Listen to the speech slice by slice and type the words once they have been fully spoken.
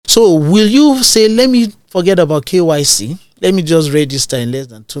So will you say, let me forget about KYC, let me just register in less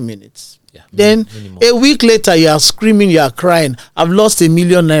than 2 minutes? Yeah, Then a week later, you are screaming, you are crying, I've lost 1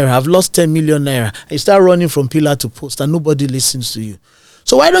 million naira, I've lost 10 million naira. And you start running from pillar to post and nobody listens to you.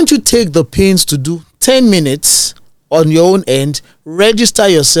 So why don't you take the pains to do 10 minutes on your own end, register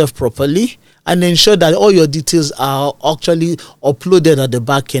yourself properly, and ensure that all your details are actually uploaded at the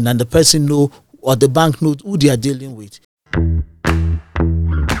back end and the person know, or the bank knows who they are dealing with.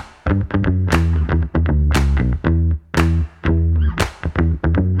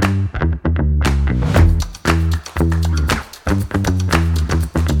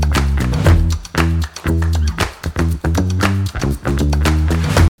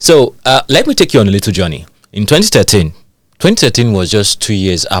 So let me take you on a little journey. In 2013 was just 2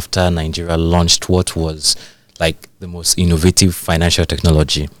 years after Nigeria launched what was like the most innovative financial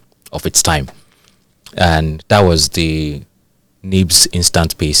technology of its time. And that was the NIBS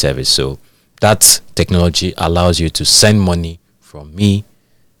instant pay service. So that technology allows you to send money from me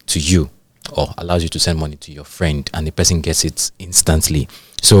to you, or allows you to send money to your friend, and the person gets it instantly.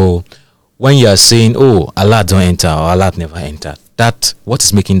 So when you are saying, oh, alert don't enter or alert never enter, that what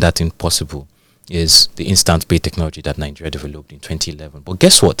is making that impossible is the instant pay technology that Nigeria developed in 2011. But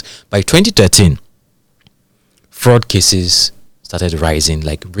guess what? By 2013, fraud cases started rising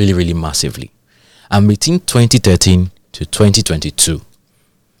like really, really massively. And between 2013 to 2022,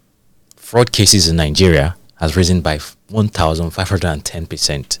 fraud cases in Nigeria has risen by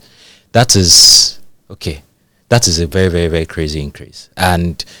 1,510%. That is a very, very, very crazy increase.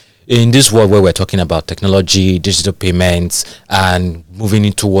 And in this world where we're talking about technology, digital payments, and moving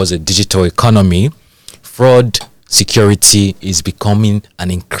in towards a digital economy, fraud security is becoming an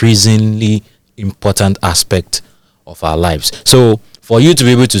increasingly important aspect of our lives. So for you to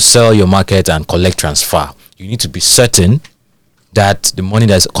be able to sell your market and collect transfer, you need to be certain that the money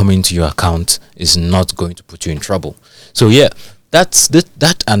that's coming to your account is not going to put you in trouble. So yeah, that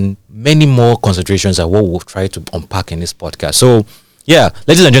and many more considerations are what we'll try to unpack in this podcast. So yeah,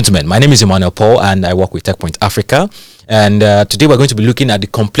 ladies and gentlemen, my name is Emmanuel Paul and I work with Techpoint Africa. And today we're going to be looking at the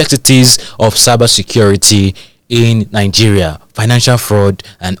complexities of cybersecurity in Nigeria, financial fraud,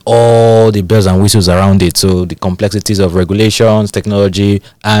 and all the bells and whistles around it. So the complexities of regulations, technology,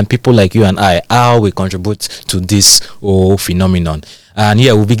 and people like you and I, how we contribute to this whole phenomenon. And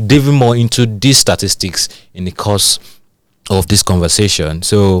yeah, we'll be diving more into these statistics in the course of this conversation.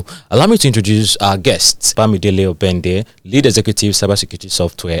 So allow me to introduce our guest, Bamidele Obende, lead executive cybersecurity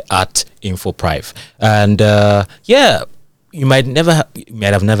software at Infoprive. And you might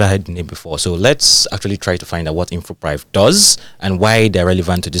have never heard the name before. So let's actually try to find out what Infoprive does and why they're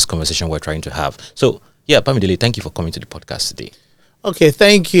relevant to this conversation we're trying to have. So yeah, Bamidele, thank you for coming to the podcast today. Okay,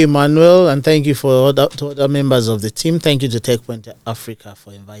 thank you, Emmanuel, and thank you to other members of the team. Thank you to Techpoint Africa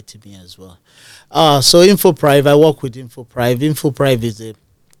for inviting me as well. So Infoprive, I work with Infoprive. Infoprive is a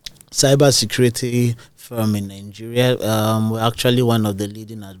cybersecurity firm in Nigeria. We're actually one of the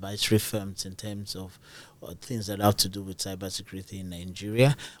leading advisory firms in terms of things that have to do with cybersecurity in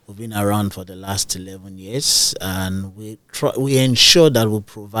Nigeria. We've been around for the last 11 years, and we ensure that we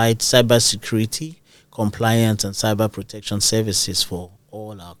provide cybersecurity, compliance, and cyber protection services for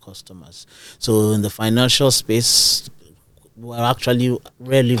all our customers. So in the financial space, we're actually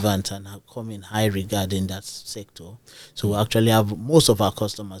relevant and come in high regard in that sector. So we actually have most of our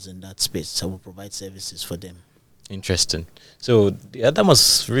customers in that space, so we provide services for them. Interesting. So yeah, that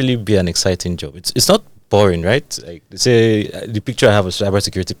must really be an exciting job. It's not boring, right? Like they say, the picture I have of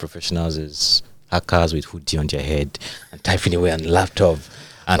cybersecurity professionals is hackers with hoodie on their head and typing away on the laptop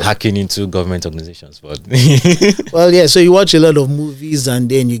and hacking into government organizations. But well, yeah, so you watch a lot of movies and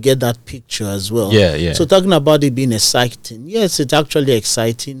then you get that picture as well. Yeah. So talking about it being exciting, yes, it's actually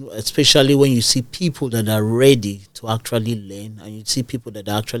exciting, especially when you see people that are ready to actually learn, and you see people that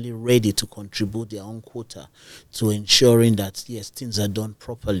are actually ready to contribute their own quota to ensuring that, yes, things are done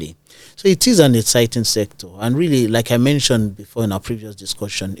properly. So it is an exciting sector. And really, like I mentioned before in our previous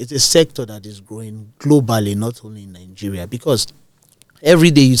discussion, it's a sector that is growing globally, not only in Nigeria, because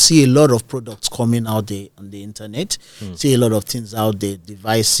every day you see a lot of products coming out there on the internet. See a lot of things out there,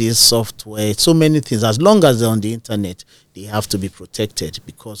 devices, software, so many things. As long as they're on the internet, they have to be protected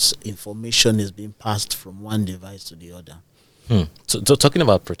because information is being passed from one device to the other. So talking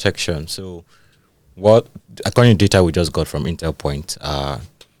about protection, so what, according to data we just got from Interpoint,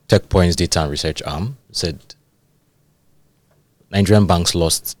 Techpoint's data and research arm said Nigerian banks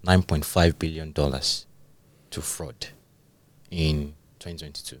lost $9.5 billion to fraud in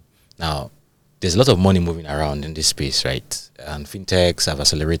 2022. Now, there's a lot of money moving around in this space, right? And fintechs have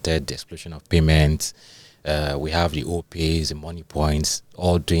accelerated the explosion of payments. We have the OPays, the Money Points,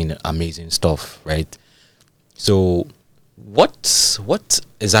 all doing amazing stuff, right? So, what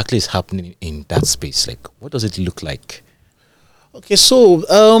exactly is happening in that space? Like, what does it look like? Okay, so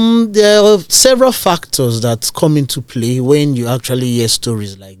there are several factors that come into play when you actually hear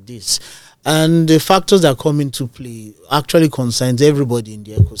stories like this. And the factors that come into play actually concerns everybody in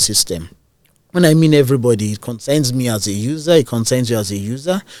the ecosystem. When I mean everybody, it concerns me as a user, it concerns you as a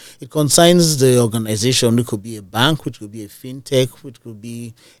user, it concerns the organization, which could be a bank, which could be a fintech, which could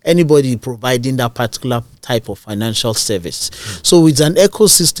be anybody providing that particular type of financial service. So it's an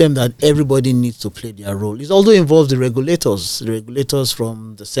ecosystem that everybody needs to play their role. It also involves the regulators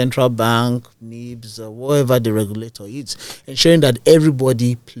from the central bank, NIBS, wherever the regulator is, ensuring that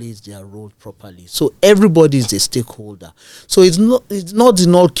everybody plays their role properly. So everybody is a stakeholder. So it's not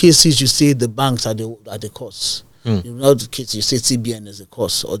in all cases you say the banks are the cause. In all the cases you say CBN is the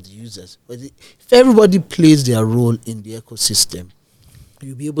cause or the users. But if everybody plays their role in the ecosystem,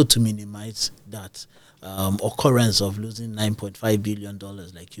 you'll be able to minimize that occurrence of losing $9.5 billion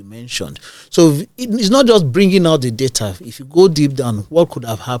like you mentioned. So it's not just bringing out the data. If you go deep down, what could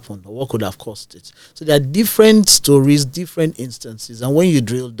have happened or what could have caused it? So there are different stories, different instances, and when you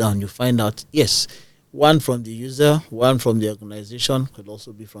drill down, you find out, yes, one from the user, one from the organization, could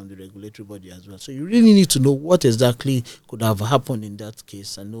also be from the regulatory body as well. So you really need to know what exactly could have happened in that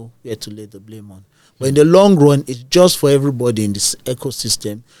case and know where to lay the blame on. But in the long run, it's just for everybody in this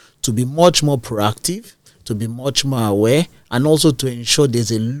ecosystem to be much more proactive, to be much more aware, and also to ensure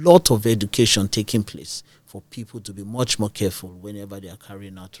there's a lot of education taking place for people to be much more careful whenever they are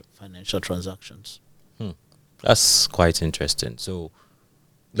carrying out financial transactions. That's quite interesting. So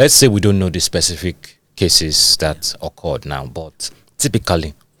let's say we don't know the specific cases that occurred now, but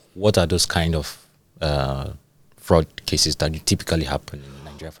typically, what are those kind of fraud cases that typically happen in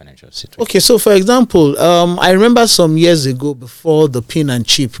Nigeria financial situation? Okay, so for example, I remember some years ago before the PIN and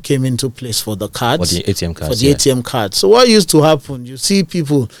chip came into place for the cards. For the ATM cards. For the ATM cards. So what used to happen, you see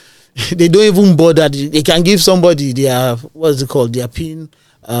people, they don't even bother. They can give somebody their, what's it called, their PIN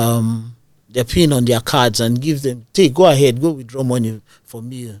on their cards and give them, go ahead, go withdraw money for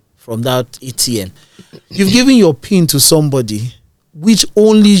me from that ATM. You've given your PIN to somebody which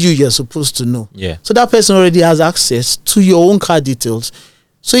only you're supposed to know. Yeah. So that person already has access to your own card details.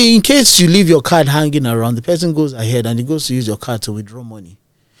 So in case you leave your card hanging around, the person goes ahead and he goes to use your card to withdraw money.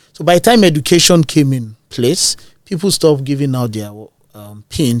 So by the time education came in place, people stopped giving out their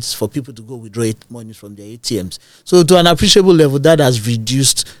PINs for people to go withdraw money from their ATMs. So to an appreciable level, that has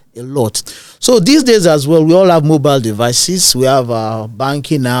reduced a lot. So these days as well, we all have mobile devices. We have our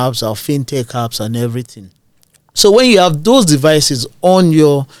banking apps, our fintech apps and everything. So when you have those devices on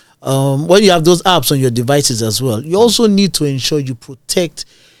your, when you have those apps on your devices as well, you also need to ensure you protect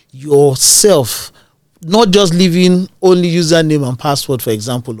yourself, not just leaving only username and password, for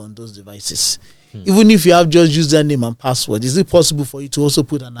example, on those devices. Even if you have just username and password, is it possible for you to also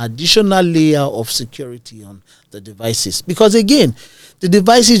put an additional layer of security on the devices? Because again, the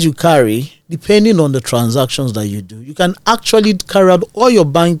devices you carry, depending on the transactions that you do, you can actually carry out all your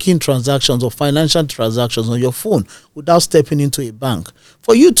banking transactions or financial transactions on your phone without stepping into a bank.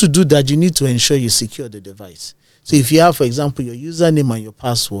 For you to do that, you need to ensure you secure the device. So if you have, for example, your username and your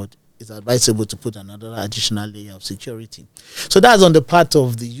password, it's advisable to put another additional layer of security. So that's on the part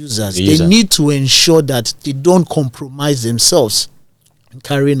of the users. They need to ensure that they don't compromise themselves in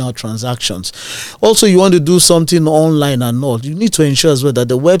carrying out transactions. Also, you want to do something online and all, you need to ensure as well that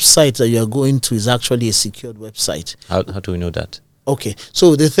the website that you are going to is actually a secured website. How do we know that? Okay,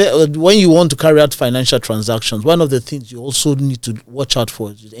 so when you want to carry out financial transactions, one of the things you also need to watch out for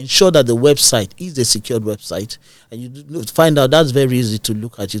is ensure that the website is a secured website, and you find out that's very easy to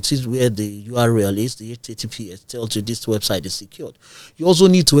look at. You see where the URL is, the HTTPS tells you this website is secured. You also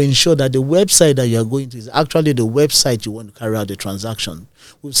need to ensure that the website that you are going to is actually the website you want to carry out the transaction.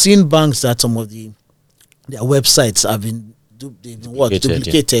 We've seen banks that some of their websites have been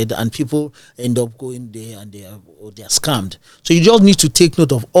duplicated, and people end up going there and they are scammed. So you just need to take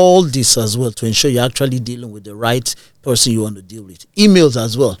note of all this as well to ensure you're actually dealing with the right person you want to deal with. Emails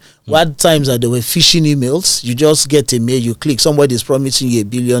as well. What times that there were phishing emails, you just get a mail, you click, somebody's promising you $1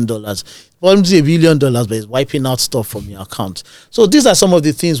 billion. Promising $1 billion, but it's wiping out stuff from your account. So these are some of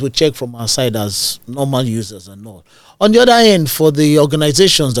the things we check from our side as normal users and all. On the other hand, for the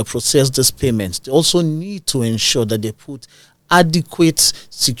organizations that process these payments, they also need to ensure that they put adequate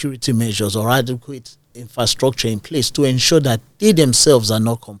security measures or adequate infrastructure in place to ensure that they themselves are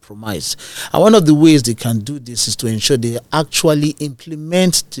not compromised. And one of the ways they can do this is to ensure they actually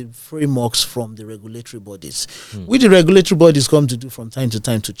implement the frameworks from the regulatory bodies. Which the regulatory bodies come to do from time to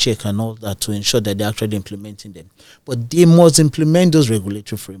time to check and all that, to ensure that they're actually implementing them. But they must implement those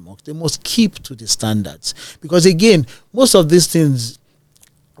regulatory frameworks. They must keep to the standards. Because again, most of these things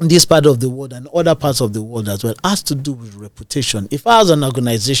in this part of the world and other parts of the world as well has to do with reputation. If I, as an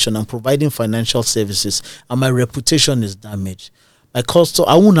organization, am providing financial services and my reputation is damaged, I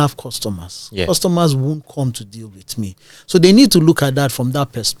won't have customers. Yeah. Customers won't come to deal with me. So they need to look at that from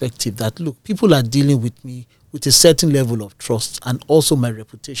that perspective, that look, people are dealing with me with a certain level of trust, and also my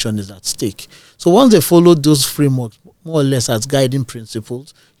reputation is at stake. So once they follow those frameworks more or less as guiding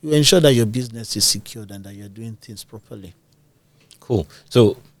principles, you ensure that your business is secured and that you're doing things properly. Cool.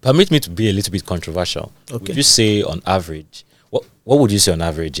 So permit me to be a little bit controversial. Okay. Would you say on average, what would you say on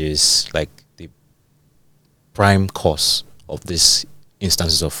average is like the prime cause of these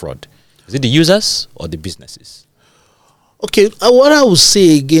instances of fraud? Is it the users or the businesses? Okay, what I would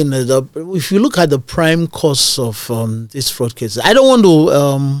say again is that if you look at the prime cause of these fraud cases, I don't want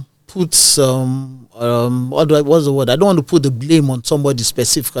to put what's the word? I don't want to put the blame on somebody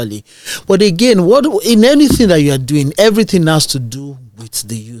specifically. But again, in anything that you are doing, everything has to do with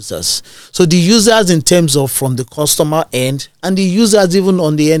the users. So the users in terms of from the customer end, and the users even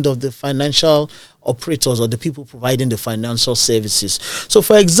on the end of the financial operators or the people providing the financial services. So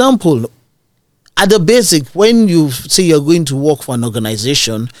for example, at the basic, when you say you're going to work for an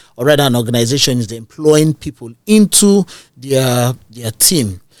organization, or rather an organization is employing people into their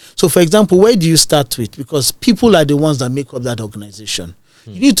team. So for example, where do you start with? Because people are the ones that make up that organization.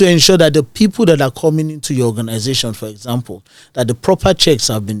 You need to ensure that the people that are coming into your organization, for example, that the proper checks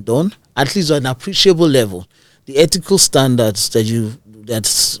have been done, at least on an appreciable level. The ethical standards that you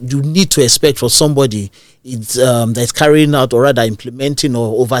need to expect for somebody that's carrying out or rather implementing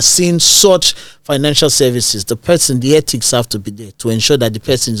or overseeing such financial services, the ethics have to be there to ensure that the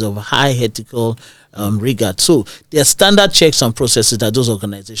person is of high ethical regard. So there are standard checks and processes that those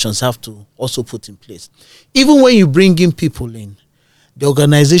organizations have to also put in place. Even when you bring in people in, the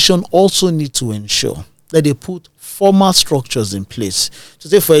organization also need to ensure that they put formal structures in place. So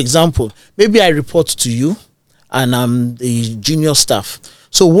say, for example, maybe I report to you and I'm the junior staff.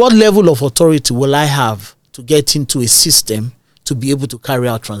 So what level of authority will I have to get into a system to be able to carry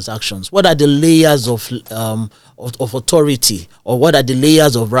out transactions? What are the layers of authority, or what are the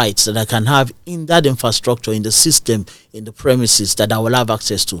layers of rights that I can have in that infrastructure, in the system, in the premises that I will have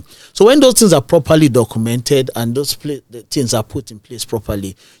access to? So when those things are properly documented and those the things are put in place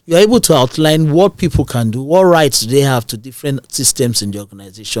properly, you're able to outline what people can do, what rights they have to different systems in the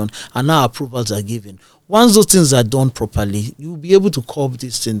organization, and how approvals are given. Once those things are done properly, you'll be able to curb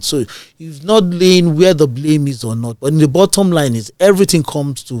these things. So you're not laying where the blame is or not. But in the bottom line is everything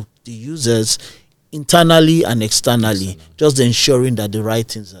comes to the users internally and externally, just ensuring that the right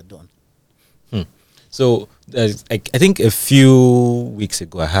things are done. So I think a few weeks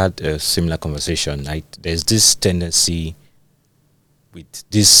ago I had a similar conversation. There's this tendency with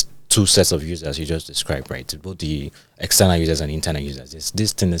these two sets of users you just described, right? Both the external users and internal users. There's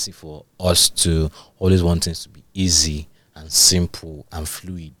this tendency for us to always want things to be easy and simple and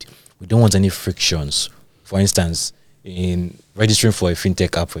fluid. We don't want any frictions. For instance, in registering for a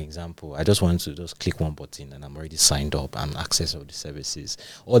fintech app, for example, I just want to just click one button and I'm already signed up and access all the services.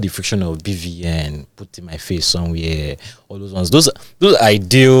 All the friction of BVN, putting my face somewhere, all those ones. Those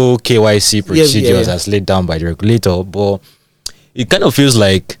ideal KYC procedures as laid down by the regulator, but it kind of feels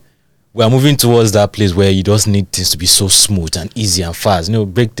like we are moving towards that place where you just need things to be so smooth and easy and fast.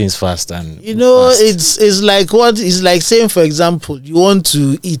 Break things fast and fast. It's like saying, for example, you want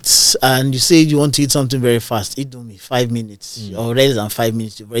to eat and you say you want to eat something very fast. Eat me 5 minutes or less than 5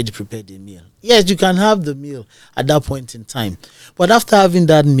 minutes. You've already prepared the meal. Yes, you can have the meal at that point in time, but after having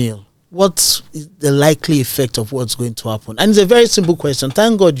that meal, what is the likely effect of what's going to happen? And it's a very simple question.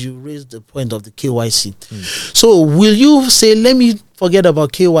 Thank God you raised the point of the KYC. So will you say, let me forget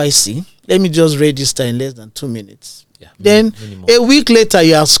about KYC, let me just register in less than 2 minutes? Then a week later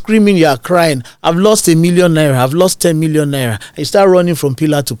you are screaming, you are crying, I've lost ₦1 million, I've lost 10 million naira. You start running from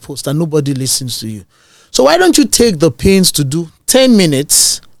pillar to post and nobody listens to you. So why don't you take the pains to do 10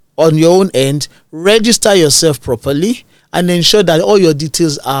 minutes on your own end, register yourself properly, and ensure that all your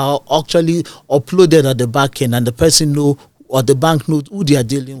details are actually uploaded at the back end and the person know, or the bank knows who they are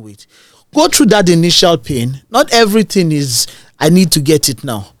dealing with. Go through that initial pain. Not everything is, I need to get it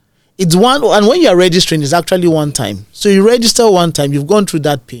now. It's one, and when you are registering, it's actually one time. So you register one time, you've gone through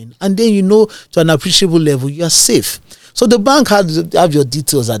that pain, and then to an appreciable level, you are safe. So the bank have your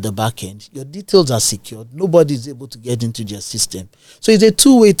details at the back end. Your details are secured. Nobody is able to get into their system. So it's a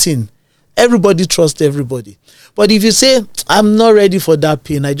two-way thing. Everybody trusts everybody. But if you say, I'm not ready for that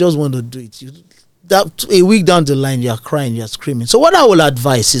pain, I just want to do it, that a week down the line, you're crying, you're screaming. So what I will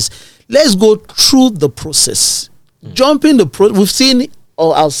advise is, let's go through the process. Jump in the process. We've seen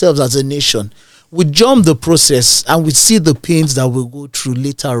ourselves as a nation. We jump the process and we see the pains that we'll go through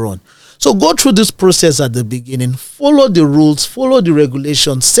later on. So go through this process at the beginning, follow the rules, follow the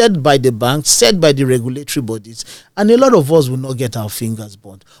regulations set by the bank, set by the regulatory bodies, and a lot of us will not get our fingers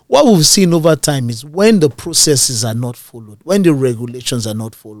burnt. What we've seen over time is when the processes are not followed, when the regulations are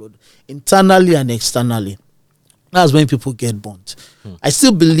not followed, internally and externally, that's when people get burnt. I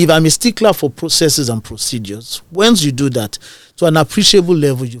still believe, I'm a stickler for processes and procedures. Once you do that, to an appreciable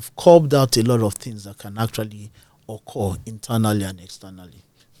level, you've carved out a lot of things that can actually occur internally and externally.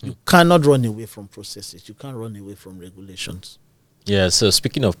 You cannot run away from processes. You can't run away from regulations. Yeah, so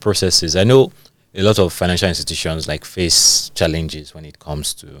speaking of processes, I know a lot of financial institutions face challenges when it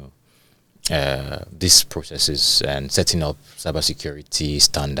comes to these processes and setting up cybersecurity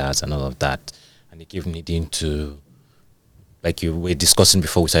standards and all of that. And they keep needing to, like you were discussing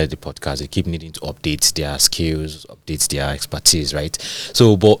before we started the podcast, they keep needing to update their skills, update their expertise, right?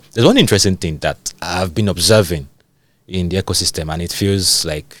 So, but there's one interesting thing that I've been observing in the ecosystem, and it feels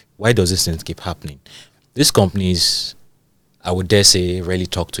like, why does this thing keep happening? These companies, I would dare say, rarely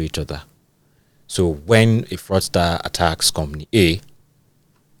talk to each other. So when a fraudster attacks company A,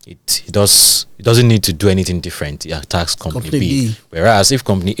 it doesn't need to do anything different. It attacks company B. Whereas if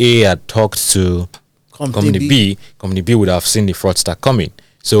company A had talked to company B, company B would have seen the fraudster coming.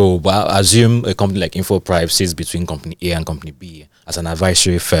 So I assume a company like Infoprive sits between company A and company B as an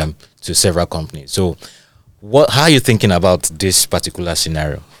advisory firm to several companies. So how are you thinking about this particular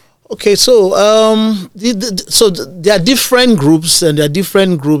scenario? Okay, so there are different groups, and there are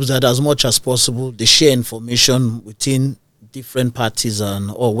different groups that, as much as possible, they share information within different parties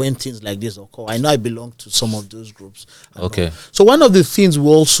or when things like this occur. I know I belong to some of those groups. Okay. So one of the things we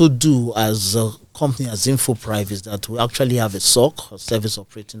also do as a company, as Infoprive, is that we actually have a SOC, a Service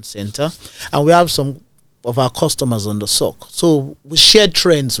Operating Center, and we have some of our customers on the SOC. So we share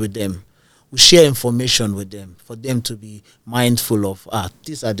trends with them. We share information with them for them to be mindful of,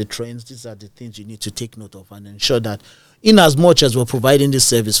 these are the trends, these are the things you need to take note of, and ensure that in as much as we're providing this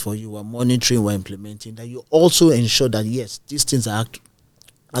service for you, we're monitoring, we're implementing, that you also ensure that, yes, these things are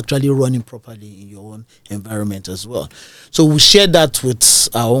actually running properly in your own environment as well. So we share that with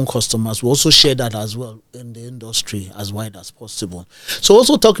our own customers. We also share that as well in the industry as wide as possible. So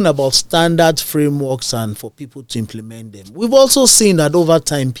also talking about standard frameworks and for people to implement them. We've also seen that over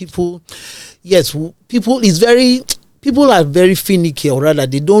time, people are very finicky, or rather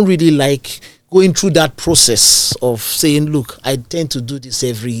they don't really like going through that process of saying, look, I tend to do this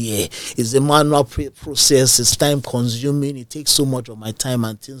every year. It's a manual process. It's time consuming. It takes so much of my time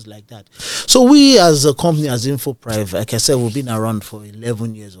and things like that. So we as a company, as Infoprive, like I said, we've been around for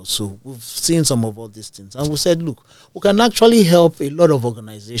 11 years or so. We've seen some of all these things. And we said, look, we can actually help a lot of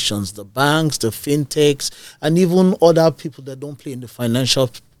organizations, the banks, the fintechs, and even other people that don't play in the financial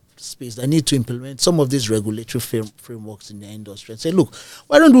space that need to implement some of these regulatory frameworks in the industry and say, look,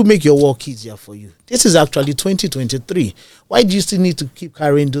 why don't we make your work easier for you? This is actually 2023. Why do you still need to keep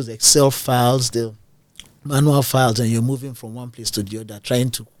carrying those Excel files, the manual files, and you're moving from one place to the other, trying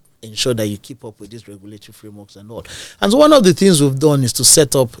to ensure that you keep up with these regulatory frameworks and all? And so one of the things we've done is to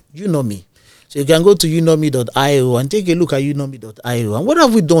set up UNOMI. So you can go to unomi.io and take a look at unomi.io. And what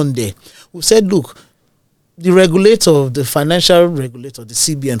have we done there? We've said, look, the regulator, the financial regulator, the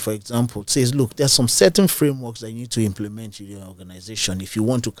CBN, for example, says, look, there's some certain frameworks that you need to implement in your organization if you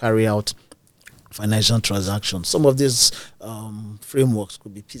want to carry out financial transactions. Some of these frameworks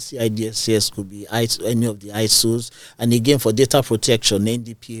could be PCI DSS, could be any of the ISOs. And again, for data protection,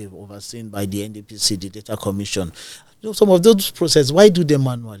 NDPA, overseen by the NDPC, the Data Commission. Some of those processes, why do them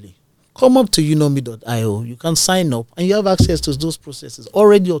manually? Come up to unomi.io. You can sign up and you have access to those processes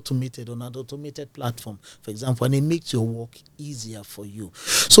already automated on an automated platform, for example, and it makes your work easier for you.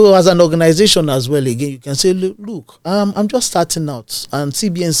 So as an organization as well, again, you can say, look, I'm just starting out, and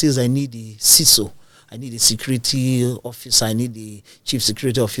CBN says I need the CISO. I need a security officer. I need the chief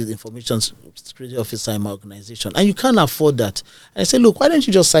security officer, information security officer in my organization. And you can't afford that. And I say, look, why don't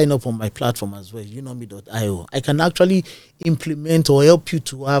you just sign up on my platform as well, unomi.io. I can actually implement or help you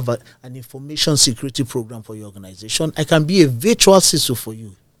to have an information security program for your organization. I can be a virtual CISO for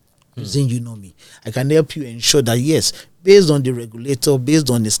you using Unomi. I can help you ensure that, yes, based on the regulator, based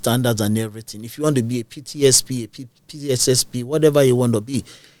on the standards and everything, if you want to be a PTSP, a PSSP, whatever you want to be,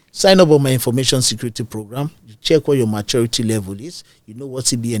 sign up on my information security program. You check what your maturity level is. You know what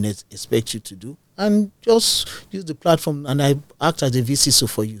CBN expects you to do, and just use the platform. And I act as a VCSO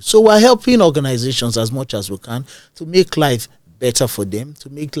for you. So we're helping organizations as much as we can to make life better for them, to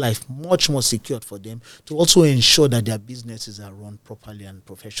make life much more secure for them, to also ensure that their businesses are run properly and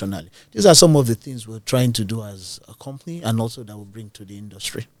professionally. These are some of the things we're trying to do as a company, and also that will bring to the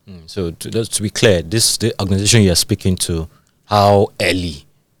industry. So just to be clear, the organization you're speaking to, how early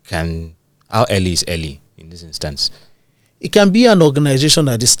is early in this instance? It can be an organization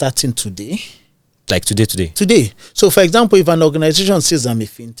that is starting today. Like today? Today. So, for example, if an organization says I'm a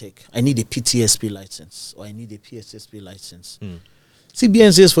fintech, I need a PTSP license or I need a PSSP license.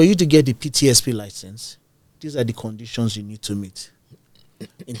 CBN says for you to get the PTSP license, these are the conditions you need to meet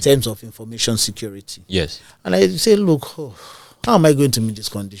in terms of information security. Yes. And I say, look, how am I going to meet these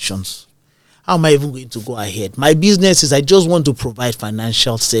conditions? How am I even going to go ahead? My business is I just want to provide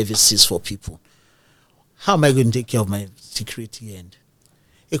financial services for people. How am I going to take care of my security end?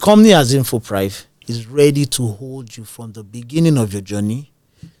 A company as Infoprive is ready to hold you from the beginning of your journey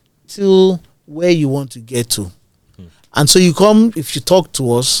till where you want to get to. And so you come, if you talk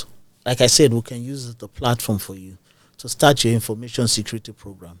to us, like I said, we can use the platform for you to start your information security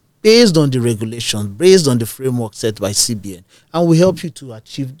program based on the regulations, based on the framework set by CBN, and we help you to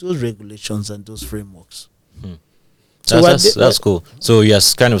achieve those regulations and those frameworks. So that's cool. So you're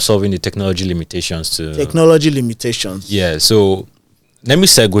kind of solving the technology limitations to... Technology limitations. Yeah, so let me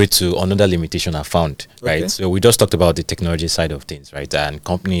segue to another limitation I found, right? So we just talked about the technology side of things, right? And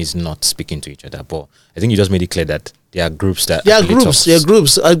companies not speaking to each other. But I think you just made it clear that there are groups that... There are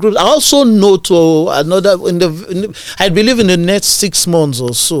groups. I also know to another... I believe in the next 6 months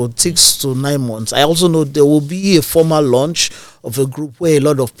or so, 6 to 9 months, I also know there will be a formal launch of a group where a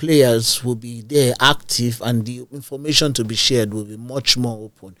lot of players will be there active, and the information to be shared will be much more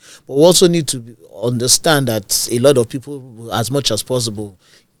open. But we also need to understand that a lot of people will, as much as possible,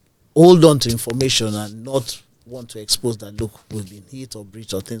 hold on to information and not want to expose that, look, we've been hit or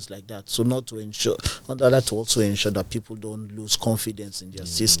breached or things like that. So not to ensure, under that, to also ensure that people don't lose confidence in their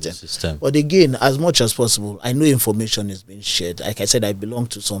system. But again, as much as possible, I know information is being shared. Like I said, I belong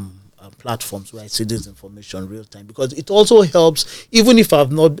to some platforms where I see this information real time, because it also helps, even if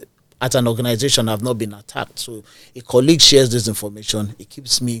I've not, at an organization, I've not been attacked. So a colleague shares this information, it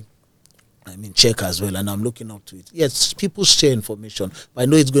keeps me, check as well, and I'm looking up to it. Yes, people share information, but I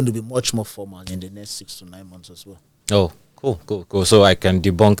know it's going to be much more formal in the next 6 to 9 months as well. Oh, cool. So I can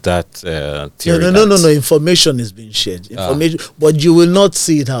debunk that theory. No. Information is being shared. But you will not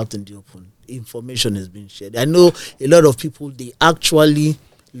see it out in the open. Information is being shared. I know a lot of people, they actually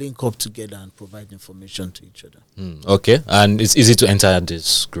link up together and provide information to each other. Okay, and it's easy to enter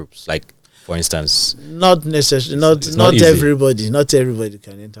these groups, like, for instance? Not necessarily. Not everybody. Not everybody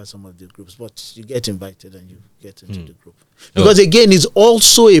can enter some of the groups, but you get invited and you get into the group. Because again, it's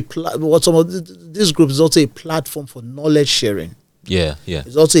also some of this group is also a platform for knowledge sharing. Yeah.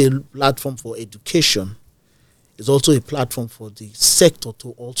 It's also a platform for education. It's also a platform for the sector to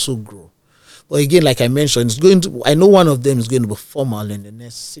also grow. But again, like I mentioned, I know one of them is going to be formal in the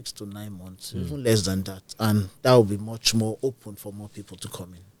next 6 to 9 months, even less than that, and that will be much more open for more people to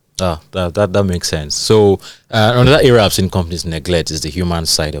come in. That makes sense. So another area I've seen companies neglect is the human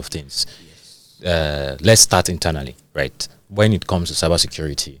side of things. Yes. Let's start internally, right? When it comes to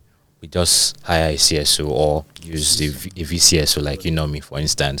cybersecurity, we just hire a CSO or use a VCSO, like me, for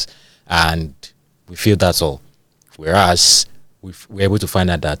instance, and we feel that's all. Whereas we're able to find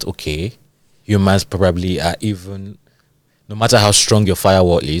out that, okay, humans probably are even, no matter how strong your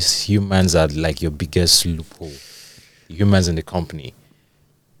firewall is, humans are like your biggest loophole. Humans in the company.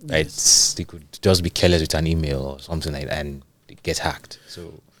 Right? Yes. They could just be careless with an email or something like that and they get hacked.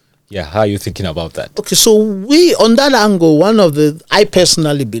 So, yeah, how are you thinking about that? Okay, so on that angle, I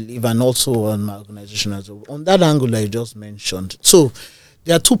personally believe, and also on my organization as well, on that angle I just mentioned. So,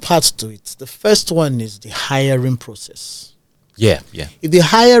 there are 2 parts to it. The first one is the hiring process. Yeah. If the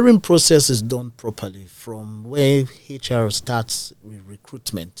hiring process is done properly, from where HR starts with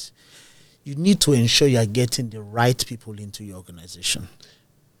recruitment, you need to ensure you are getting the right people into your organization.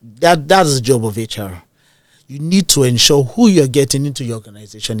 That's the job of HR. You need to ensure who you're getting into your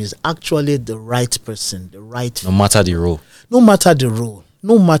organization is actually the right person, the right... No matter the role.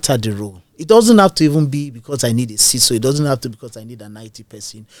 It doesn't have to even be because I need a CISO. It doesn't have to be because I need an IT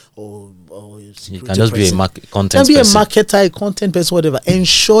person or a security person. It can just be a content person. It can be a marketer, a content person, whatever.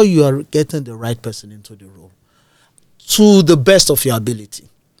 Ensure you are getting the right person into the role to the best of your ability.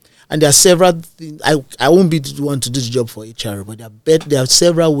 And there are several things. I won't be the one to do the job for HR, but there are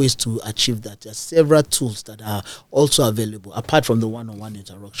several ways to achieve that. There are several tools that are also available, apart from the one-on-one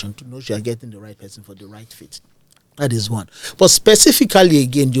interaction, to know you are getting the right person for the right fit. That is one. But specifically,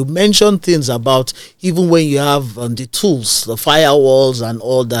 again, you mentioned things about even when you have the tools, the firewalls and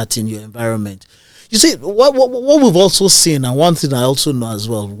all that in your environment. You see, what we've also seen, and one thing I also know as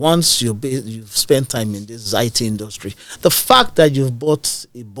well, once you've spent time in this IT industry, the fact that you've bought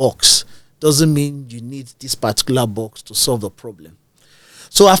a box doesn't mean you need this particular box to solve the problem.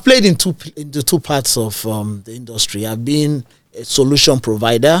 So I've played in the two parts of the industry. I've been a solution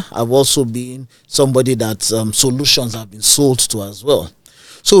provider. I've also been somebody that solutions have been sold to as well.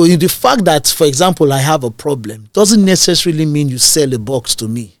 So the fact that, for example, I have a problem doesn't necessarily mean you sell a box to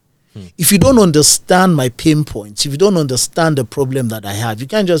me. If you don't understand my pain points, if you don't understand the problem that I have, you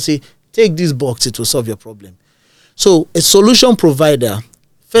can't just say, take this box, it will solve your problem. So a solution provider,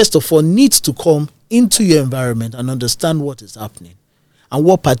 first of all, needs to come into your environment and understand what is happening and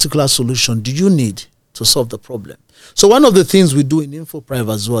what particular solution do you need to solve the problem. So one of the things we do in Infoprive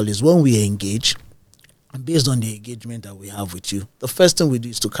as well is when we engage, and based on the engagement that we have with you, the first thing we do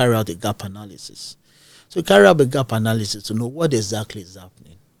is to carry out a gap analysis. So carry out a gap analysis to know what exactly is happening.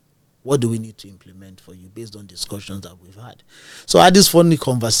 What do we need to implement for you based on discussions that we've had? So I had this funny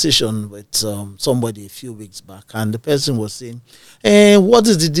conversation with somebody a few weeks back, and the person was saying, what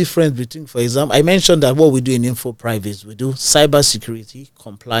is the difference between, for example, I mentioned that what we do in Infoprive is we do cybersecurity,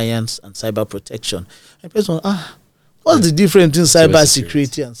 compliance, and cyber protection. And the person was, what's the difference between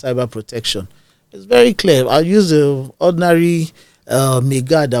cybersecurity and cyber protection? It's very clear. I'll use the ordinary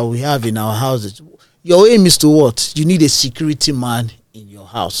mega that we have in our houses. Your aim is to what? You need a security man in your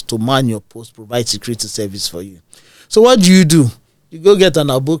house to man your post, provide security service for you. So what do? You go get an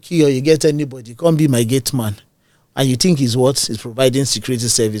aboki or you get anybody, come be my gate man, and you think he's providing security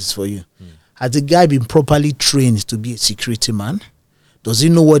service for you. Has the guy been properly trained to be a security man? Does he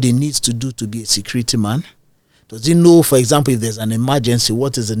know what he needs to do to be a security man? Does he know, for example, if there's an emergency,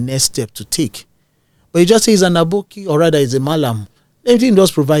 what is the next step to take? But you just say he's an aboki, or rather he's a malam. Everything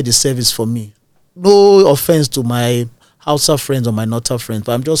does provide the service for me. No offense to my Hausa friends or my Nota friends,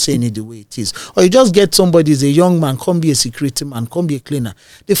 but I'm just saying it the way it is. Or you just get somebody, is a young man, come be a security man, come be a cleaner.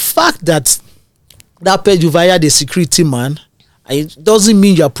 The fact that you've hired a security man, it doesn't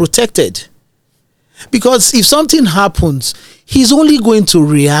mean you're protected. Because if something happens, he's only going to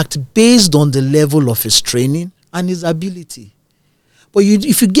react based on the level of his training and his ability. But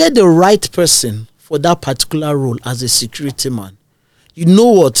if you get the right person for that particular role as a security man, you know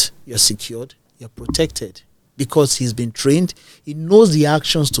what? You're secured, you're protected. Because he's been trained, he knows the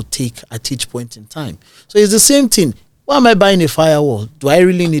actions to take at each point in time. So it's the same thing. Why am I buying a firewall? Do I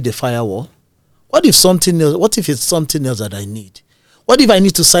really need a firewall? What if it's something else that I need? What if I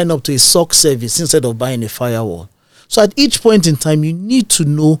need to sign up to a SOC service instead of buying a firewall? So at each point in time, you need to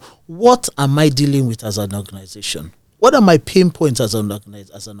know, what am I dealing with as an organization? What are my pain points as an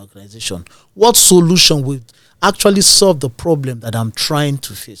organization? What solution will actually solve the problem that I'm trying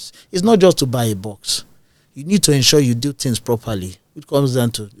to face? It's not just to buy a box. You need to ensure you do things properly. It comes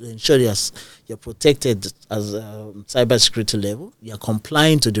down to ensure you're protected as a cybersecurity level, you're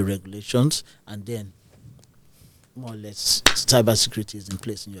complying to the regulations, and then more or less cybersecurity is in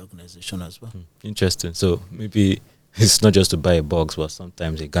place in your organization as well. Interesting. So maybe it's not just to buy a box, but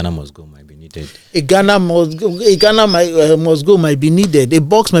sometimes a Ghana must go might be needed. A Ghana must go might be needed. A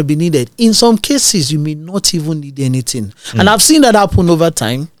box might be needed. In some cases, you may not even need anything. And I've seen that happen over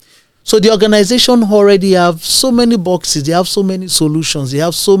time. So the organization already have so many boxes, they have so many solutions, they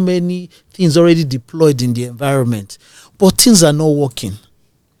have so many things already deployed in the environment, but things are not working.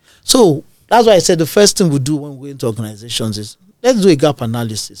 So that's why I said the first thing we do when we go into organizations is, let's do a gap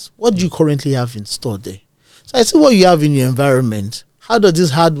analysis. What do you currently have installed there? So I see what you have in your environment. How does this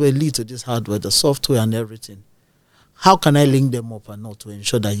hardware lead to this hardware, the software and everything? How can I link them up and not to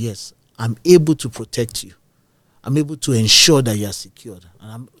ensure that, yes, I'm able to protect you. I'm able to ensure that you are secured.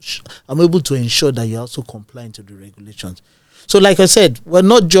 And I'm able to ensure that you're also complying to the regulations. So like I said, we're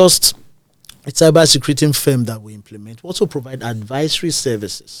not just a cybersecurity firm that we implement. We also provide advisory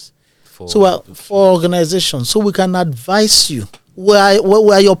services. For organizations. So we can advise you.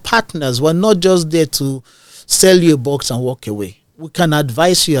 We're your partners. We're not just there to sell you a box and walk away. We can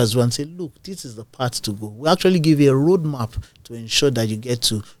advise you as well and say, look, this is the path to go. We actually give you a roadmap to ensure that you get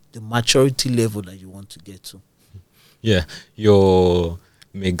to the maturity level that you want to get to. Yeah, your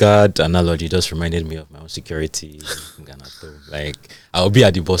Megad analogy just reminded me of my own security in Ghana. So, like, I'll be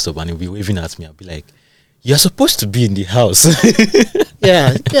at the bus stop and he'll be waving at me. I'll be like, you're supposed to be in the house.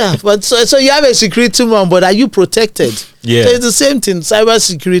 yeah. But so you have a security man, but are you protected? Yeah. So it's the same thing, cyber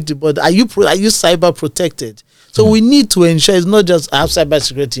security. But are you cyber protected? So we need to ensure it's not just have cyber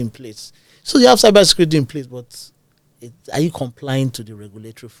security in place. So you have cyber security in place, but are you complying to the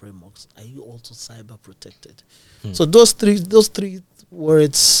regulatory frameworks? Are you also cyber protected? So those three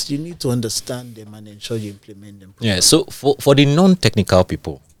words, you need to understand them and ensure you implement them properly. Yeah. So for the non-technical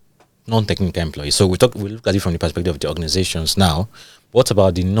people, non-technical employees. So we look at it from the perspective of the organizations now. What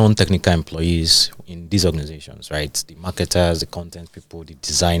about the non-technical employees in these organizations, right? The marketers, the content people, the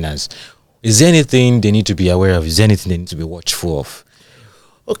designers. Is there anything they need to be aware of? Is there anything they need to be watchful of?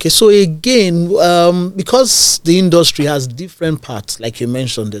 Okay, so again, because the industry has different parts, like you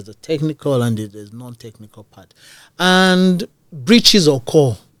mentioned, there's the technical and there's non-technical part, and breaches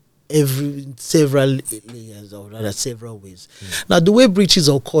occur several layers, or rather several ways. Now, the way breaches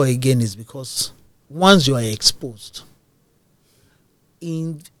occur again is because once you are exposed,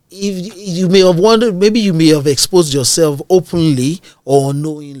 if you may have wondered, maybe you may have exposed yourself openly or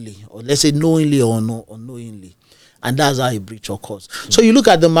unknowingly, or let's say knowingly or unknowingly. And that's how a breach occurs. So you look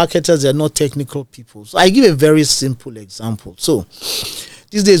at the marketers, they're not technical people. So I give a very simple example. So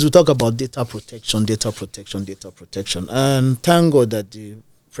these days we talk about data protection. And thank God that the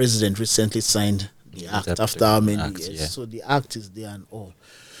president recently signed the act after how many years. Yeah. So the act is there and all.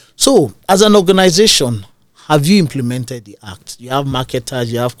 So as an organization, have you implemented the act? You have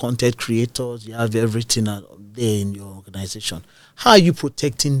marketers, you have content creators, you have everything there in your organization. How are you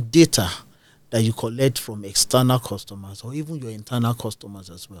protecting data that you collect from external customers or even your internal customers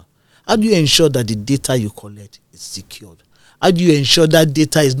as well? How do you ensure that the data you collect is secured? How do you ensure that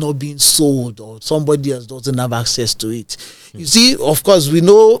data is not being sold or somebody else doesn't have access to it? You see, of course, we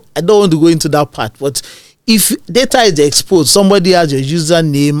know, I don't want to go into that part, but if data is exposed, somebody has your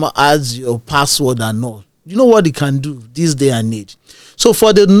username, has your password and all, you know what they can do this day and age. So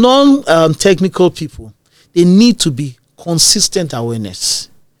for the non-technical people, they need to be consistent awareness.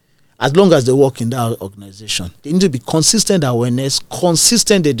 As long as they work in that organization, they need to be consistent awareness,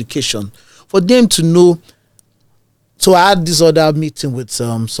 consistent education for them to know. So I had this other meeting with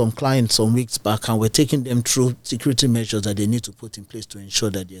some clients some weeks back, and we're taking them through security measures that they need to put in place to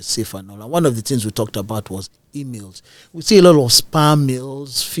ensure that they're safe and all. And one of the things we talked about was emails. We see a lot of spam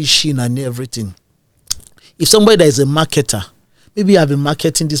mails, phishing and everything. If somebody that is a marketer, maybe you have been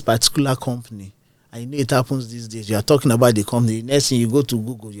marketing this particular company, I know it happens these days. You are talking about the company. Next thing you go to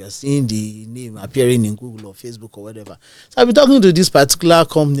Google, you are seeing the name appearing in Google or Facebook or whatever. So I've been talking to this particular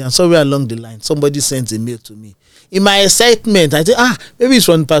company, and somewhere along the line, somebody sends a mail to me. In my excitement, I say, maybe it's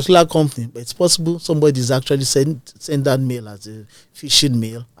from a particular company, but it's possible somebody is actually send that mail as a phishing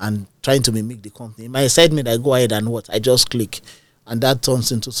mail and trying to mimic the company. In my excitement, I go ahead and I just click, and that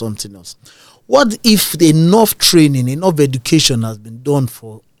turns into something else. What if enough training, enough education has been done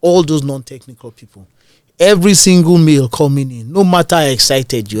for all those non-technical people? Every single mail coming in, no matter how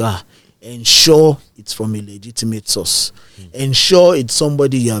excited you are, ensure it's from a legitimate source. Ensure it's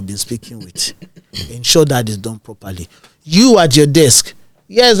somebody you have been speaking with. Ensure that is done properly. You at your desk,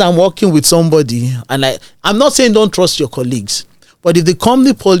 yes, I'm working with somebody, and I'm not saying don't trust your colleagues, but if the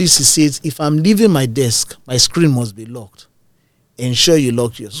company policy says if I'm leaving my desk, my screen must be locked, ensure you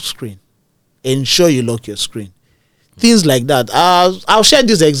lock your screen. Ensure you lock your screen. Things like that. I'll share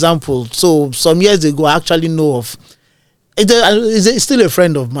this example. So some years ago, I actually know of, it's still a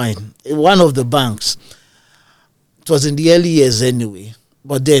friend of mine, one of the banks. It was in the early years anyway,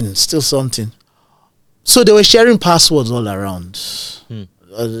 but then still something. So they were sharing passwords all around. They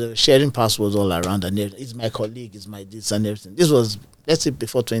were sharing passwords all around, and it's my colleague, it's my this and everything. This was, let's say,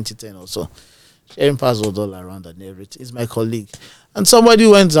 before 2010 or so. Sharing passwords all around and everything. It's my colleague. And somebody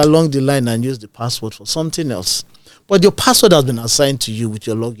went along the line and used the password for something else. But your password has been assigned to you with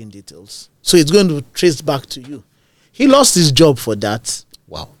your login details. So it's going to trace back to you. He lost his job for that.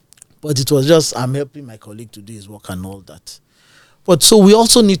 Wow. But it was just, I'm helping my colleague to do his work and all that. But so we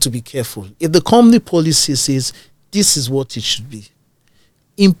also need to be careful. If the company policy says this is what it should be,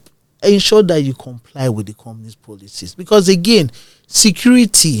 ensure that you comply with the company's policies. Because again,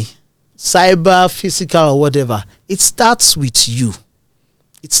 security, cyber, physical or whatever, it starts with you.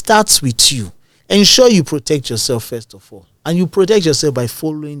 It starts with you. Ensure you protect yourself first of all. And you protect yourself by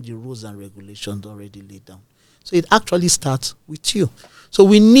following the rules and regulations already laid down. So it actually starts with you. So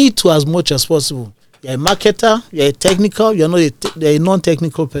we need to, as much as possible, you're a marketer, you're a technical, you're a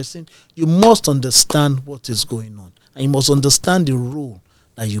non-technical person, you must understand what is going on. And you must understand the role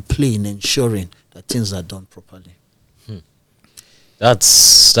that you play in ensuring that things are done properly.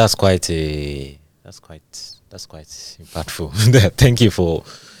 That's quite impactful. Thank you for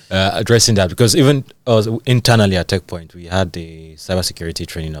addressing that, because even internally at Techpoint, we had a cybersecurity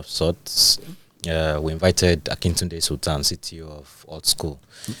training of sorts. We invited Akintunde Sultan, CTO of Old School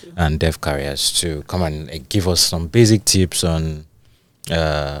and Dev Carriers, to come and give us some basic tips on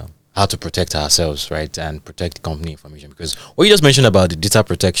how to protect ourselves, right, and protect company information. Because what you just mentioned about the data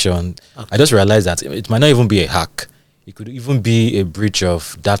protection, I just realized that it might not even be a hack. It could even be a breach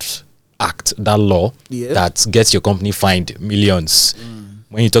of that act, that law that gets your company fined millions.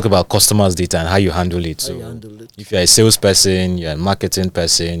 When you talk about customers' data and how you handle it. If you're a salesperson, you're a marketing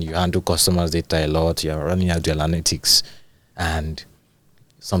person, you handle customers' data a lot, you're running out your analytics, and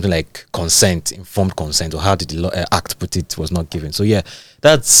something like consent, informed consent, or how did the law, act put it, was not given. So yeah,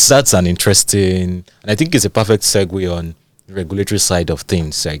 that's an interesting, and I think it's a perfect segue on the regulatory side of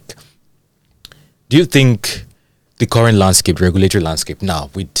things. Like, do you think the current landscape, regulatory landscape now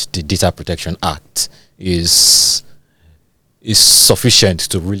with the Data Protection Act is sufficient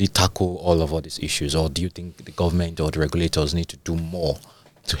to really tackle all these issues, or do you think the government or the regulators need to do more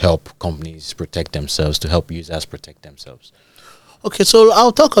to help companies protect themselves, to help users protect themselves? Okay, so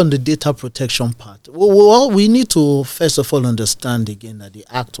I'll talk on the data protection part. Well, we need to first of all understand again that the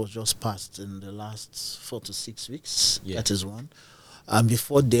act was just passed in the last 4 to 6 weeks. Yeah. That is one. And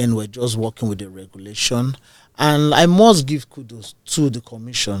before then, we're just working with the regulation. And I must give kudos to the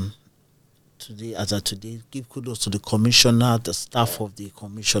commission today, give kudos to the commissioner, the staff of the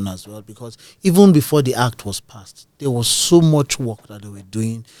commission as well, because even before the act was passed, there was so much work that they were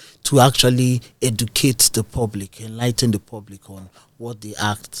doing to actually educate the public, enlighten the public on what the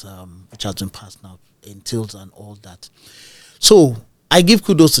act, which has been passed now, entails and all that. So I give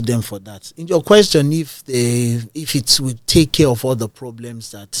kudos to them for that. In your question, if it will take care of all the problems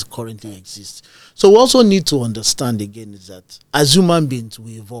that currently exist. So we also need to understand again is that as human beings,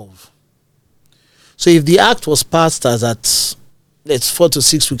 we evolve. So if the act was passed as at, let's 4 to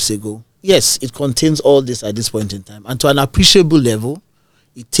 6 weeks ago, yes, it contains all this at this point in time. And to an appreciable level,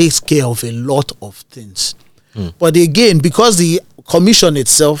 it takes care of a lot of things. But again, because the commission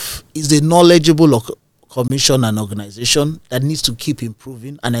itself is the knowledgeable commission and organization that needs to keep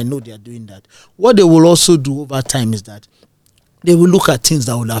improving, and I know they are doing that. What they will also do over time is that they will look at things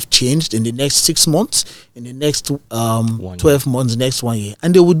that will have changed in the next 6 months, in the next 12 months, next 1 year.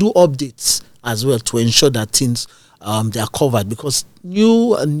 And they will do updates as well to ensure that things they are covered, because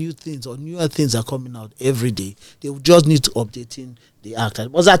new things or newer things are coming out every day. They will just need to updating the act.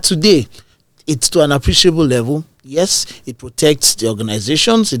 But at today, it's to an appreciable level. Yes, it protects the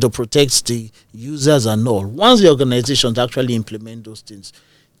organizations, it protects the users and all. Once the organizations actually implement those things,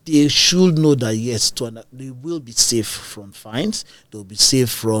 they should know that yes, they will be safe from fines, they'll be safe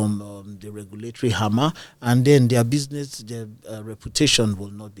from the regulatory hammer, and then their business, their reputation will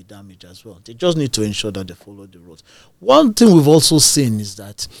not be damaged as well. They just need to ensure that they follow the rules. One thing we've also seen is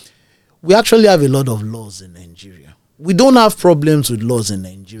that we actually have a lot of laws in Nigeria. We don't have problems with laws in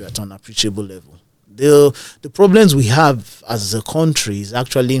Nigeria at an appreciable level. The problems we have as a country is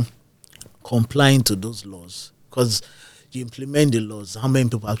actually complying to those laws, because you implement the laws, how many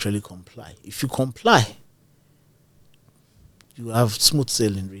people actually comply? If you comply, you have smooth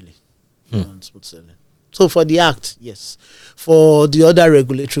sailing, really. Smooth sailing. So for the act, yes. For the other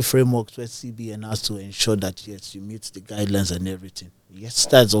regulatory frameworks where CBN has to ensure that, yes, you meet the guidelines and everything. Yes,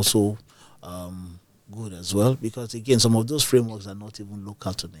 that's also good as well, because again, some of those frameworks are not even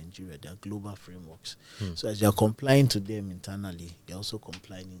local to Nigeria. They are global frameworks. So as you're complying to them internally, you're also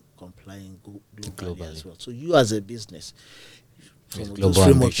complying globally as well. So you as a business, some of those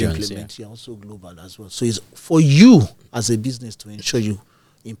frameworks you implement, you're also global as well. So it's for you as a business to ensure you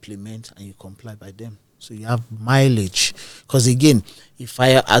implement and you comply by them. So you have mileage. Because again, if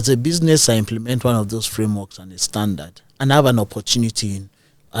I, as a business, I implement one of those frameworks and a standard, and I have an opportunity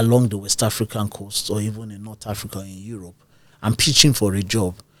along the West African coast or even in North Africa or in Europe, I'm pitching for a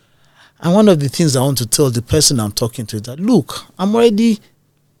job. And one of the things I want to tell the person I'm talking to is that, look, I'm already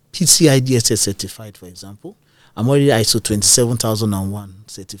PCI DSS certified, for example. I'm already ISO 27001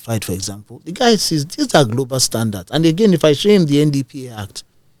 certified, for example. The guy says, these are global standards. And again, if I show him the NDPA Act,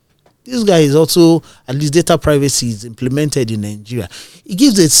 this guy is also, at least data privacy is implemented in Nigeria. It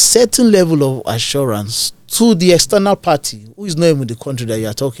gives a certain level of assurance to the external party, who is not even the country that you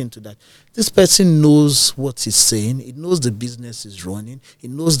are talking to, that this person knows what he's saying, he knows the business is running, he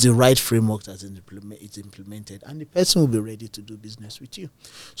knows the right framework that is implemented, and the person will be ready to do business with you.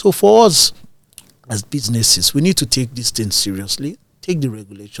 So for us as businesses, we need to take these things seriously, take the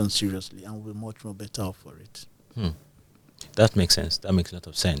regulations seriously, and we'll be much more better off for it. That makes sense. That makes a lot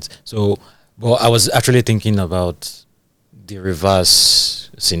of sense. So, well, I was actually thinking about the reverse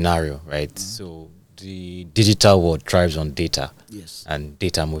scenario, right? So the digital world thrives on data. Yes. And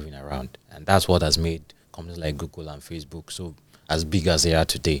data moving around, and that's what has made companies like Google and Facebook so as big as they are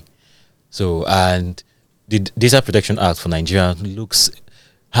today. So, and the Data Protection Act for Nigeria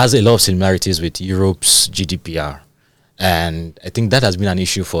has a lot of similarities with Europe's GDPR, and I think that has been an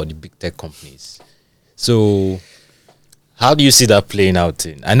issue for the big tech companies. So, how do you see that playing out?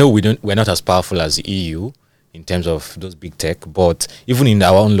 I know we're not as powerful as the EU in terms of those big tech, but even in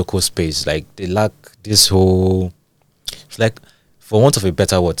our own local space, like they lack this whole, it's like, for want of a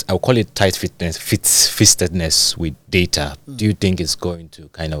better word, I'll call it fistedness with data. Do you think it's going to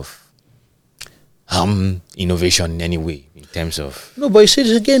kind of harm innovation in any way in terms of? No, but you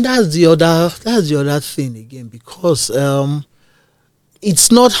see, again, that's the other thing again, because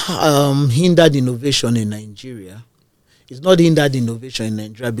it's not hindered innovation in Nigeria. It's not hindered innovation in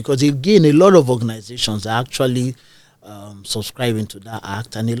Nigeria because, again, a lot of organizations are actually subscribing to that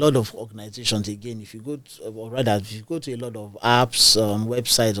act, and a lot of organizations, again, if you go to, or rather, if you go to a lot of apps,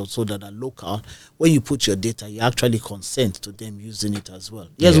 websites also that are local, when you put your data, you actually consent to them using it as well.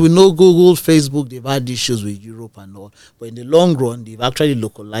 Yes, we know Google, Facebook, they've had issues with Europe and all, but in the long run, they've actually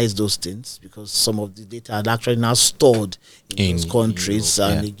localized those things because some of the data are actually now stored in those countries,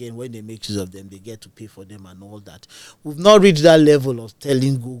 Europe, and again, when they make use of them, they get to pay for them and all that. We've not reached that level of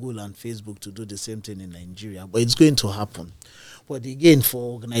telling Google and Facebook to do the same thing in Nigeria, but it's going to happen. But again,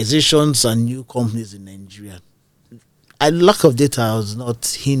 for organizations and new companies in Nigeria, a lack of data has not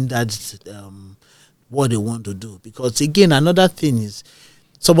hindered what they want to do. Because again, another thing is,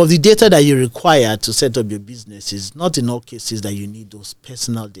 some of the data that you require to set up your business is not in all cases that you need those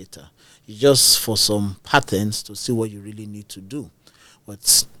personal data. It's just for some patterns to see what you really need to do.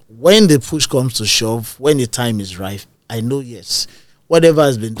 But when the push comes to shove, when the time is right, I know, yes, whatever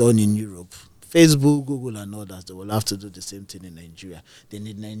has been done in Europe, Facebook, Google, and others, they will have to do the same thing in Nigeria. They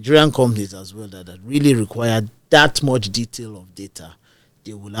need Nigerian companies as well that really require that much detail of data.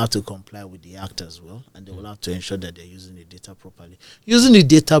 They will have to comply with the act as well, and they will have to ensure that they're using the data properly. Using the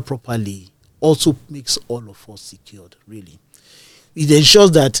data properly also makes all of us secured, really. It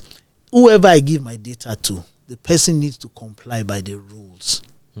ensures that whoever I give my data to, the person needs to comply by the rules.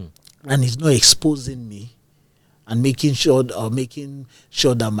 And it's not exposing me and making sure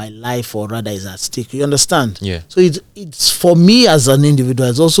that my life, or rather, is at stake. You understand? Yeah. So it's for me as an individual.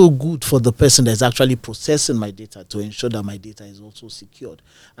 It's also good for the person that's actually processing my data to ensure that my data is also secured,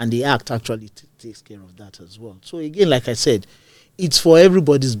 and the act actually takes care of that as well. So again, like I said, it's for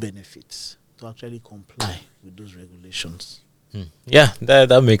everybody's benefit to actually comply with those regulations. Yeah,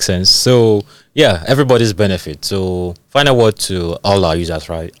 that makes sense. So yeah, everybody's benefit. So final word to all our users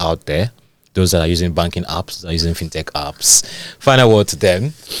right out there, those that are using banking apps, that are using fintech apps. Final word to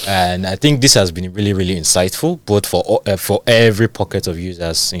them. And I think this has been really, really insightful, both for every pocket of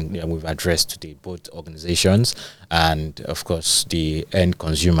users we've addressed today, both organizations and, of course, the end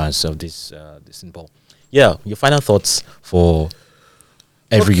consumers of this symbol. Yeah, your final thoughts for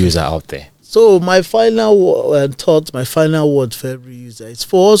every user out there. So my final my final word for every user is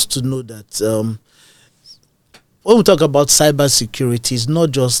for us to know that when we talk about cybersecurity, it's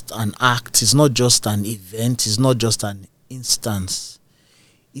not just an act, it's not just an event, it's not just an instance.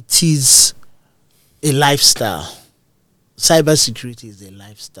 It is a lifestyle. Cybersecurity is a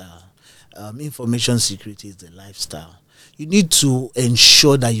lifestyle. Information security is a lifestyle. You need to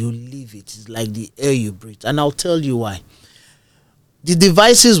ensure that you live it. It's like the air you breathe. And I'll tell you why. The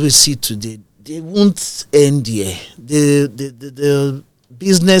devices we see today, they won't end here. The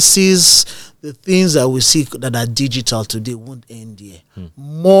businesses, the things that we see that are digital today won't end here.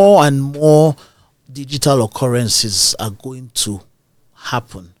 More and more digital occurrences are going to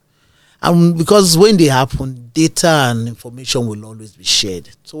happen. And because when they happen, data and information will always be shared.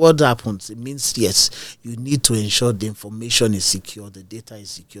 So what happens? It means, yes, you need to ensure the information is secure, the data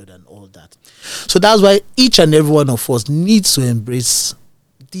is secured, and all that. So that's why each and every one of us needs to embrace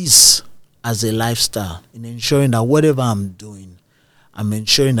this as a lifestyle in ensuring that whatever I'm doing, I'm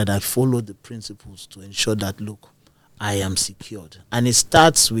ensuring that I follow the principles to ensure that, look, I am secured. And it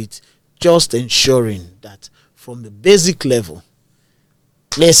starts with just ensuring that from the basic level,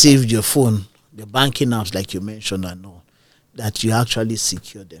 let's say with your phone, the banking apps like you mentioned and all, that you actually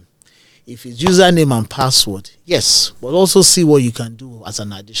secure them. If it's username and password, yes, but also see what you can do as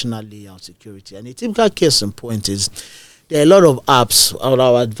an additional layer of security. And a typical case in point is there are a lot of apps.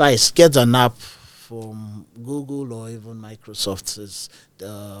 Our advice, get an app from Google or even Microsoft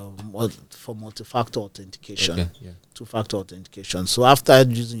for multi-factor authentication, two-factor authentication. So after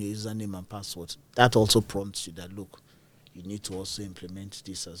using your username and password, that also prompts you that, look, you need to also implement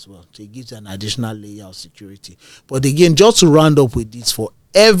this as well. So it gives you an additional layer of security. But again, just to round up with this for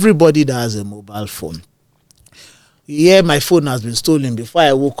everybody that has a mobile phone. Yeah, my phone has been stolen. Before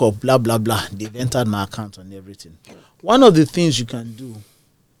I woke up, blah, blah, blah. They've entered my account and everything. One of the things you can do,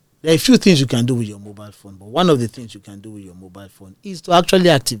 there are a few things you can do with your mobile phone, but one of the things you can do with your mobile phone is to actually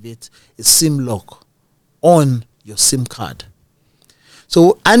activate a SIM lock on your SIM card.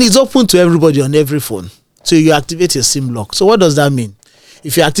 So, and it's open to everybody on every phone. So you activate a SIM lock. So what does that mean?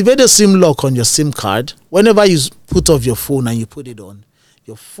 If you activate a SIM lock on your SIM card, whenever you put off your phone and you put it on,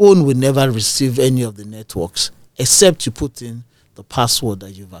 your phone will never receive any of the networks except you put in the password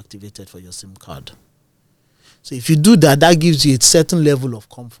that you've activated for your SIM card. So if you do that, that gives you a certain level of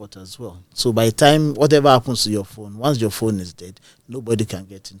comfort as well. So by the time whatever happens to your phone, once your phone is dead, nobody can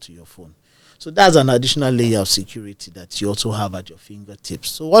get into your phone. So that's an additional layer of security that you also have at your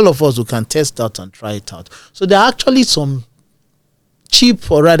fingertips. So all of us who can test out and try it out. So there are actually some cheap,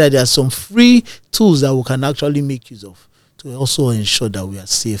 or rather there are some free tools that we can actually make use of to also ensure that we are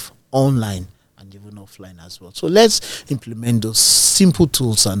safe online and even offline as well. So let's implement those simple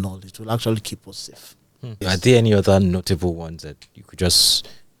tools and all. It will actually keep us safe. Are there any other notable ones that you could just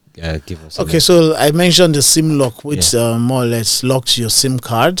give us? Okay, so I mentioned the SIM lock, which more or less locks your SIM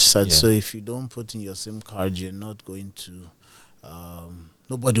card. So if you don't put in your SIM card, you're not going to,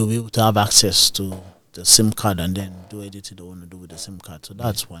 nobody will be able to have access to the SIM card and then do anything they want to do with the SIM card. So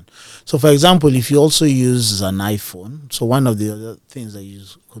that's one. So for example, if you also use an iPhone, so one of the other things that you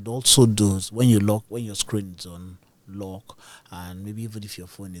could also do is when your screen is on lock, and maybe even if your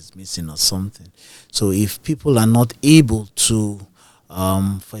phone is missing or something. So if people are not able to,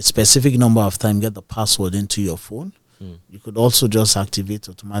 for a specific number of time, get the password into your phone, you could also just activate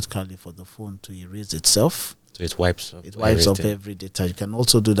automatically for the phone to erase itself. So it wipes up. It wipes up every data. You can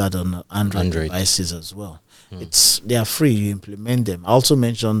also do that on Android devices as well. They are free. You implement them. I also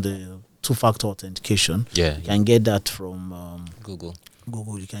mentioned the two-factor authentication. You can get that from Google.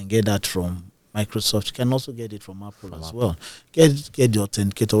 You can get that from Microsoft. You can also get it from Apple as well. Get the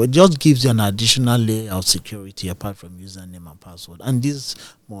authenticator. It just gives you an additional layer of security apart from username and password. And these,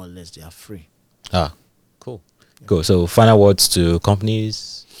 more or less, they are free. Cool. Cool. So final words to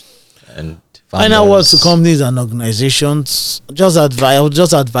companies and final words to companies and organizations. I would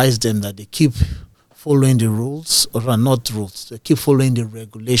just advise them that they keep following the rules, or not rules, they keep following the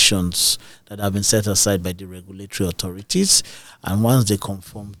regulations that have been set aside by the regulatory authorities. And once they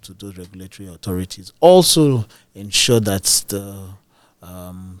conform to those regulatory authorities, also ensure that the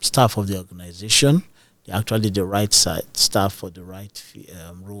staff of the organization, they're actually the right staff for the right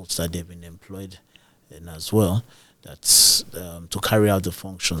roles that they've been employed in as well. That's to carry out the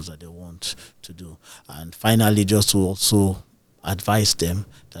functions that they want to do. And finally, just to also advise them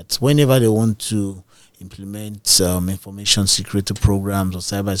that whenever they want to implement information security programs or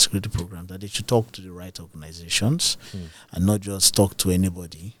cyber security programs, that they should talk to the right organizations and not just talk to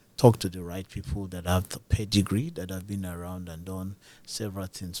anybody. Talk to the right people that have the pedigree, that have been around and done several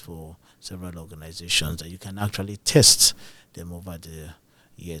things for several organizations, that you can actually test them over the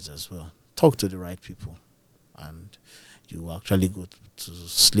years as well. Talk to the right people, and you actually go to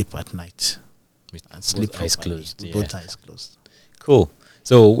sleep at night and sleep eyes closed. With both eyes closed. Cool.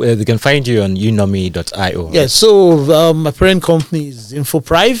 So they can find you on unomi.io. Yeah, so my parent company is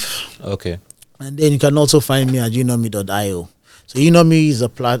Infoprive. Okay. And then you can also find me at unomi.io. So Unomi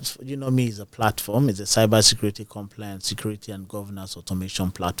is a platform. It's a cybersecurity compliance, security and governance automation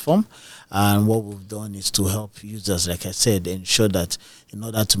platform. And what we've done is to help users, like I said, ensure that in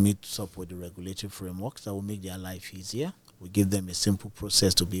order to meet up with the regulatory frameworks that will make their life easier, we give them a simple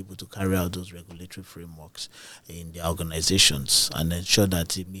process to be able to carry out those regulatory frameworks in their organizations and ensure that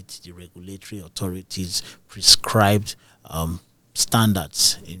they meet the regulatory authorities' prescribed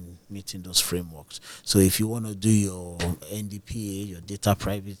standards in meeting those frameworks. So if you want to do your NDPA, your Data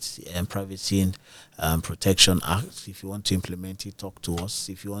Privacy and Protection Act, if you want to implement it, talk to us.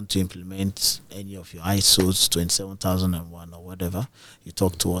 If you want to implement any of your ISOs 27001 or whatever, you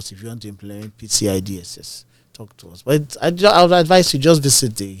talk to us. If you want to implement PCI DSS, talk to us. But I would advise you just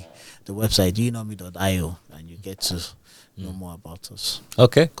visit the website unomi.io and you get to know more about us.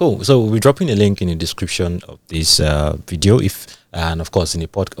 Okay, cool. So we're dropping a link in the description of this video. And of course, in the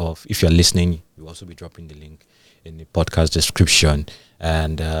podcast, if you're listening, we'll also be dropping the link in the podcast description.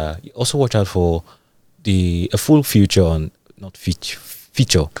 And also watch out for a full feature on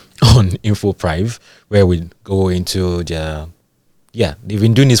Infoprive, where we go into they've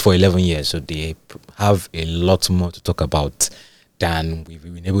been doing this for 11 years, so they have a lot more to talk about than we've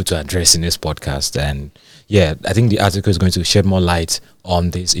been able to address in this podcast. And I think the article is going to shed more light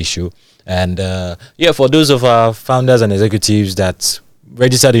on this issue. And for those of our founders and executives that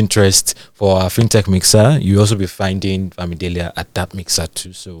registered interest for our fintech mixer, you also be finding Bamidele at that mixer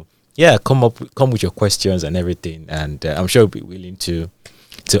too. So yeah, come with your questions and everything, and I'm sure we'll be willing to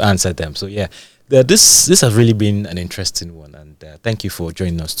answer them. So yeah, this has really been an interesting one, and thank you for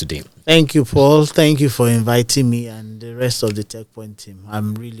joining us today. Thank you, Paul. Thank you for inviting me and the rest of the Techpoint team.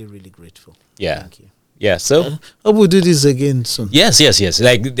 I'm really, really grateful. Yeah. Thank you. Yeah, so hope we'll do this again soon. Yes.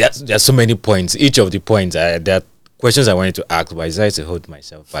 Like there's so many points. Each of the points, there are questions I wanted to ask, but I decided to hold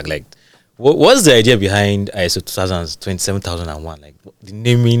myself back. Like, what's the idea behind ISO 27001? Like the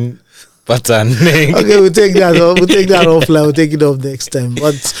naming pattern. Okay, we'll take that. We'll take that offline. We'll take it up next time.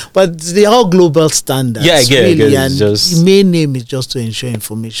 But they are global standards. Yeah, I get really, it. And the main name is just to ensure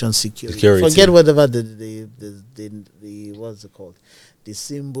information security. Forget whatever the what's it called? The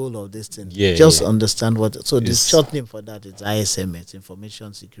symbol of this thing. Just understand what. So the short name for that is ISMS,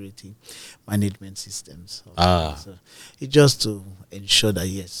 Information Security Management Systems. So it's just to ensure that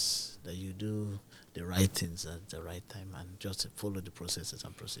that you do the right things at the right time and just follow the processes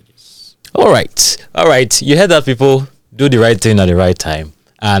and procedures. All right. You heard that, people. Do the right thing at the right time.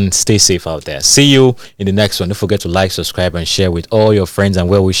 And stay safe out there. See you in the next one. Don't forget to like, subscribe, and share with all your friends and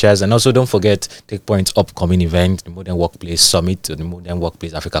well-wishers. And also don't forget Techpoint's upcoming event, the Modern Workplace Summit, or the Modern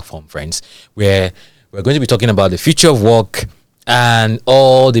Workplace Africa Conference, where we're going to be talking about the future of work and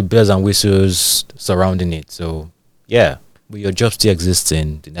all the bells and whistles surrounding it. So, yeah, will your job still exist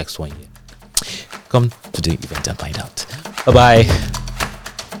in the next 1 year? Come to the event and find out. Bye-bye.